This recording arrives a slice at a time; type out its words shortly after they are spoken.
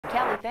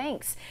Callie,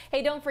 thanks.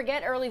 Hey, don't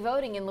forget early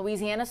voting in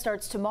Louisiana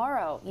starts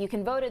tomorrow. You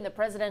can vote in the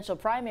presidential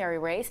primary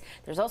race.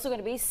 There's also going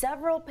to be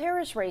several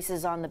parish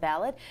races on the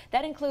ballot.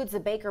 That includes the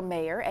Baker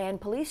mayor and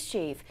police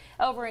chief.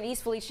 Over in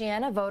East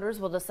Feliciana, voters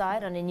will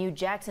decide on a new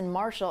Jackson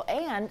Marshall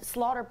and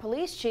Slaughter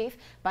police chief.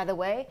 By the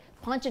way,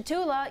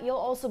 Ponchatoula, you'll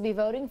also be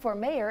voting for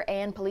mayor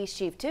and police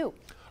chief too.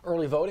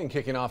 Early voting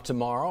kicking off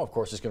tomorrow. Of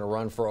course, it's going to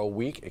run for a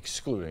week,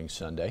 excluding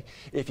Sunday.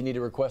 If you need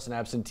to request an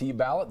absentee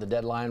ballot, the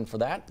deadline for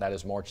that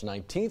is March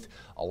 19th.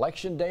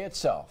 Election day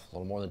itself, a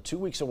little more than 2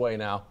 weeks away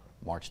now,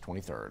 March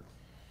 23rd.